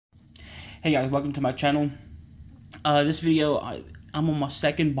Hey guys, welcome to my channel. This video, I'm on my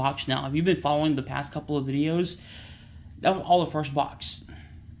second box now. If you've been following the past couple of videos, that was all the first box.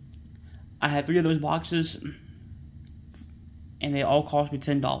 I had 3 of those boxes, and they all cost me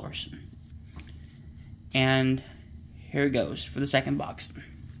 $10. And here it goes for the second box.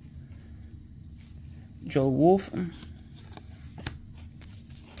 Joe Wolf.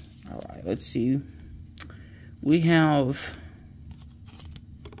 Alright, let's see. We have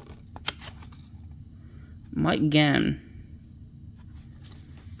Mike Gann.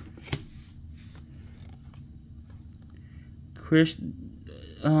 Chris,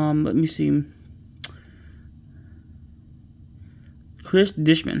 let me see. Chris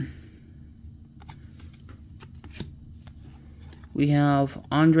Dishman. We have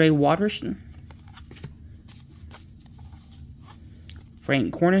Andre Waters.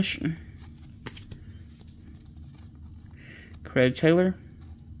 Frank Cornish. Craig Taylor.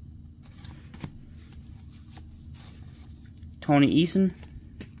 Tony Eason.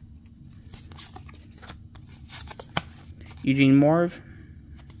 Eugene Marv.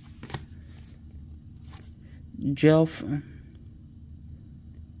 Jeff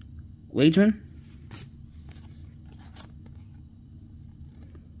Wageman.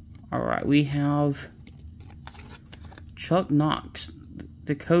 Alright, we have Chuck Knox,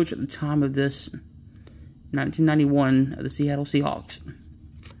 the coach at the time of this 1991 of the Seattle Seahawks.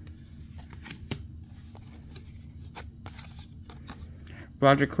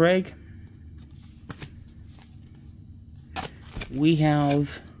 Roger Craig. We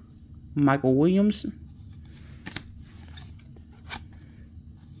have Michael Williams.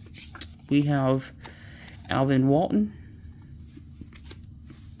 We have Alvin Walton.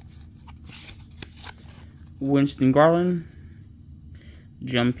 Winston Garland.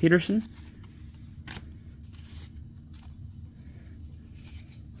 Jim Peterson.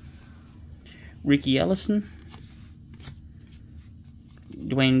 Ricky Ellison.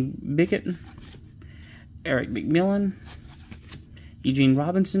 Dwayne Bickett. Eric McMillan. Eugene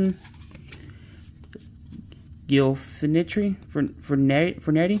Robinson. Gil Fernetti.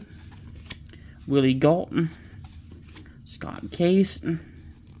 Willie Galton. Scott Case.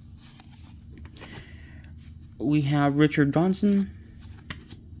 We have Richard Johnson.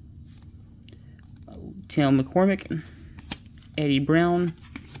 Tim McCormick. Eddie Brown.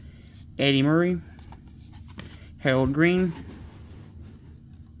 Eddie Murray. Harold Green.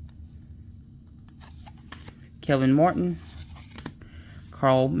 Kevin Martin.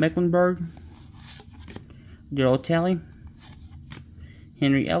 Carl Mecklenburg. Daryl Talley.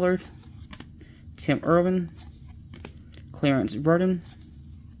 Henry Ellard. Tim Irvin. Clarence Verdon.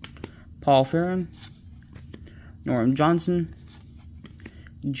 Paul Farron. Norm Johnson.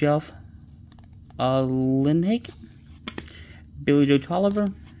 Jeff Lindhake. Billy Joe Tolliver.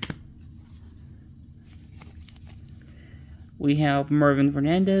 We have Mervin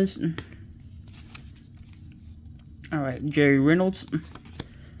Fernandez. Alright, Jerry Reynolds.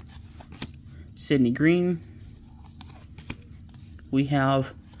 Sidney Green. We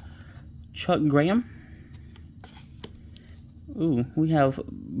have Chuck Graham. Ooh, we have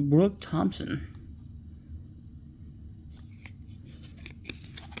Brooke Thompson.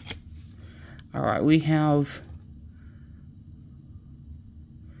 Alright, we have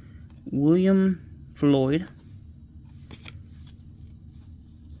William Floyd.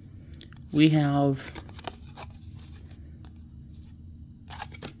 We have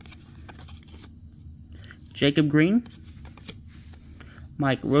Jacob Green.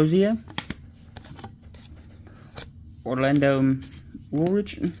 Mike Rosia. Orlando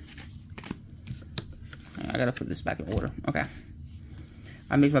Woolrich. I gotta put this back in order. Okay.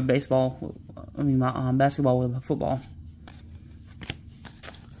 I mixed my basketball with my football.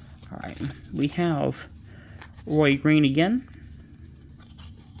 Alright. We have Roy Green again.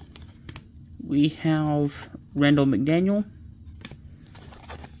 We have Randall McDaniel.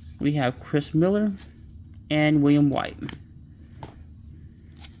 We have Chris Miller. And William White.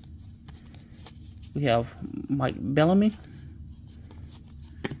 We have Mike Bellamy.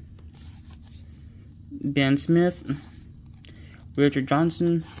 Ben Smith. Richard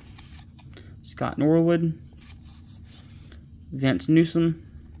Johnson. Scott Norwood. Vince Newsom.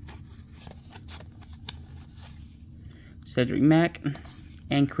 Cedric Mack.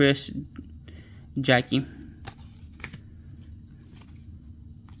 And Chris Jackie.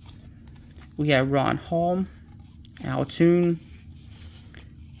 We have Ron Hall, Al Toon,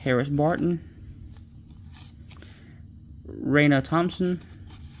 Harris Barton, Raina Thompson,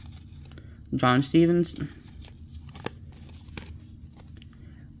 John Stevens,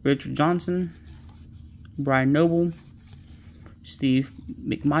 Richard Johnson, Brian Noble, Steve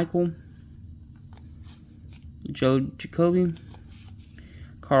McMichael, Joe Jacoby,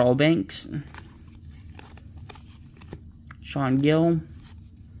 Carl Banks, Sean Gill,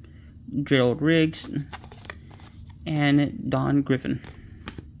 Gerald Riggs, and Don Griffin.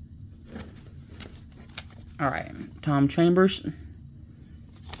 Alright, Tom Chambers,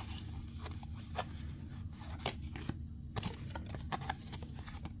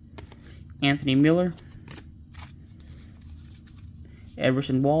 Anthony Miller,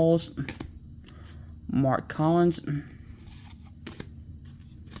 Everson Walls, Mark Collins,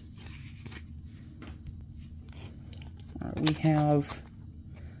 we have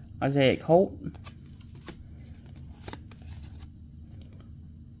Isaiah Colt,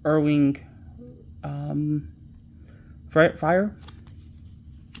 Irving Fire,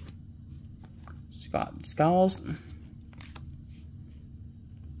 Scott Skiles,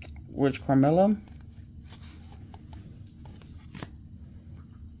 Rich Carmelo,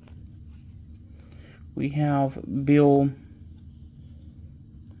 we have Bill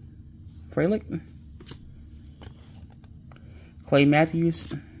Frelick, Clay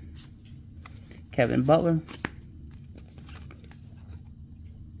Matthews, Kevin Butler,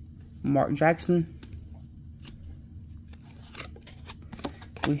 Mark Jackson,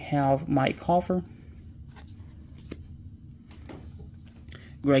 we have Mike Hoffer,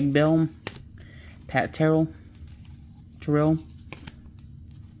 Greg Bell, Pat Terrell,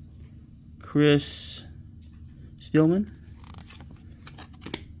 Chris Spillman,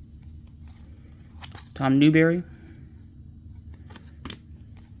 Tom Newberry,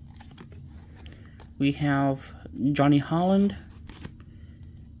 we have Johnny Holland,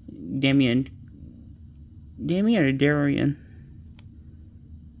 Darian,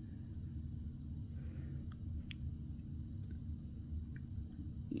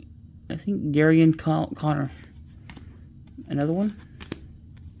 I think Darian Connor. Another one.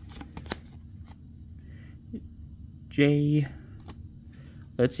 Jay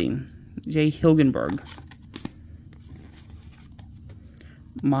Hilgenberg.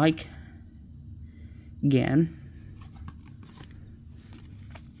 Mike Gann.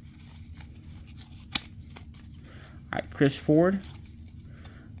 Alright, Chris Ford.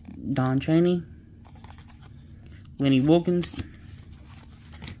 Don Chaney. Lenny Wilkins.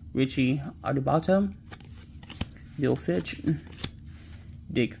 Richie Adubato, Bill Fitch,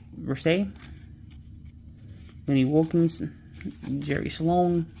 Dick Versay, Lenny Wilkins, Jerry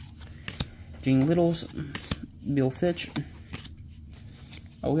Sloan, Gene Littles, Bill Fitch.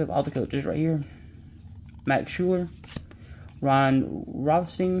 Oh, we have all the coaches right here. Max Schuler, Ron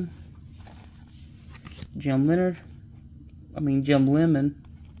Rothstein, Jim Lemon,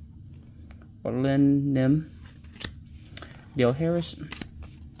 or Lynn Nim, Dale Harris,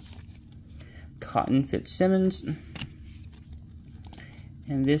 Cotton Fitzsimmons,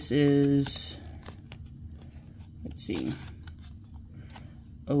 and this is, let's see,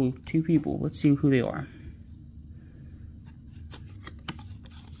 oh, 2 people. Let's see who they are.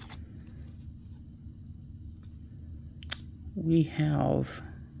 We have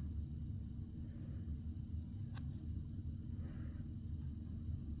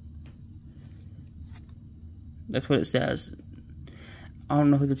that's what it says. I don't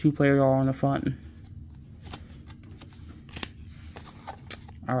know who the 2 players are on the front.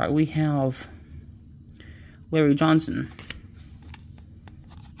 Alright, we have Larry Johnson.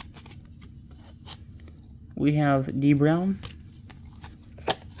 We have D. Brown.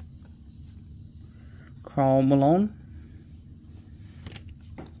 Karl Malone.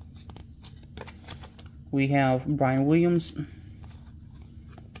 We have Brian Williams.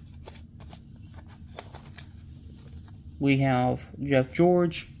 We have Jeff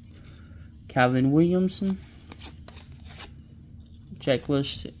George, Calvin Williamson,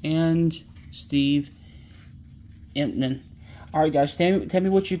 Checklist, and Steve Empton. Alright guys, tell me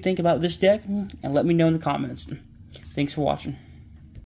what you think about this deck, and let me know in the comments. Thanks for watching.